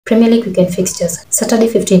Premier League weekend fixtures. Saturday,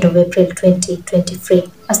 15th of April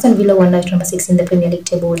 2023. Aston Villa won at number 6 in the Premier League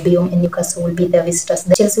table will be home and Newcastle will be their visitors.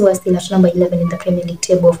 The Chelsea were still at number 11 in the Premier League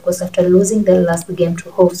table, of course, after losing their last game to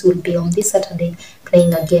Wolves will be home this Saturday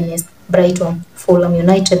playing against Brighton. Fulham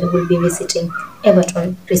United will be visiting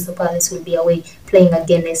Everton. Crystal Palace will be away playing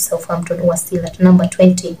against Southampton, who are still at number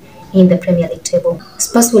 20 in the Premier League table.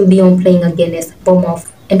 Spurs will be home playing against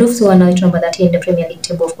Bournemouth. And Wolves, who are now at number 13 in the Premier League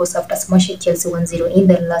table, of course, after smashing Chelsea 1-0 in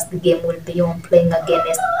their last game, will be on playing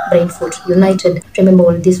against Brentford United. Remember,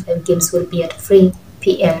 all these 5 games will be at 3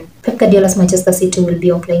 p.m. Pep Guardiola's Manchester City will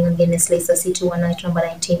be on playing against Leicester City, who are now at number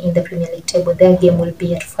 19 in the Premier League table. Their game will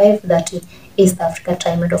be at 5:30 East Africa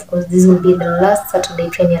time, and of course, this will be the last Saturday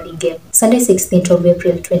Premier League game. Sunday, 16th of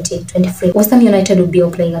April 2023. West Ham United will be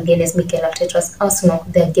on playing against Mikel Arteta's Arsenal.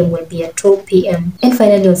 Their game will be at 2 p.m. And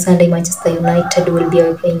finally, on Sunday, Manchester United will be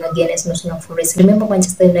playing against Nottingham Forest. Remember,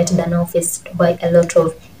 Manchester United are now faced by a lot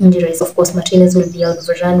of injuries. Of course, Martinez will be out,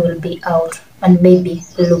 Varane will be out, and maybe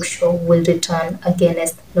Luke Shaw will return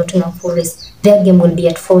against Nottingham Forest. Their game will be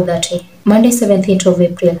at 4:30. Monday, 17th of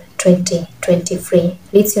April 2023.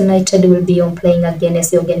 Leeds United will be on playing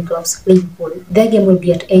against Jurgen Klopp's Liverpool. Their game will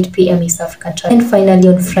be at 8 p.m. East African time. And finally,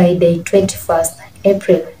 on Friday, 21st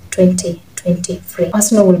April 2023,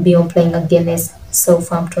 Arsenal will be on playing against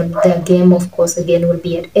Southampton. Their game, of course, again will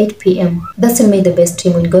be at 8 p.m. That's still made the best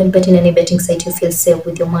team. When going betting any betting site, you feel safe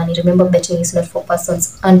with your money. Remember, betting is not for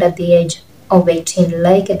persons under the age of 18.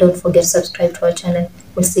 Like and don't forget to subscribe to our channel.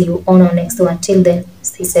 We'll see you on our next one. Till then,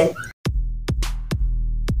 stay safe.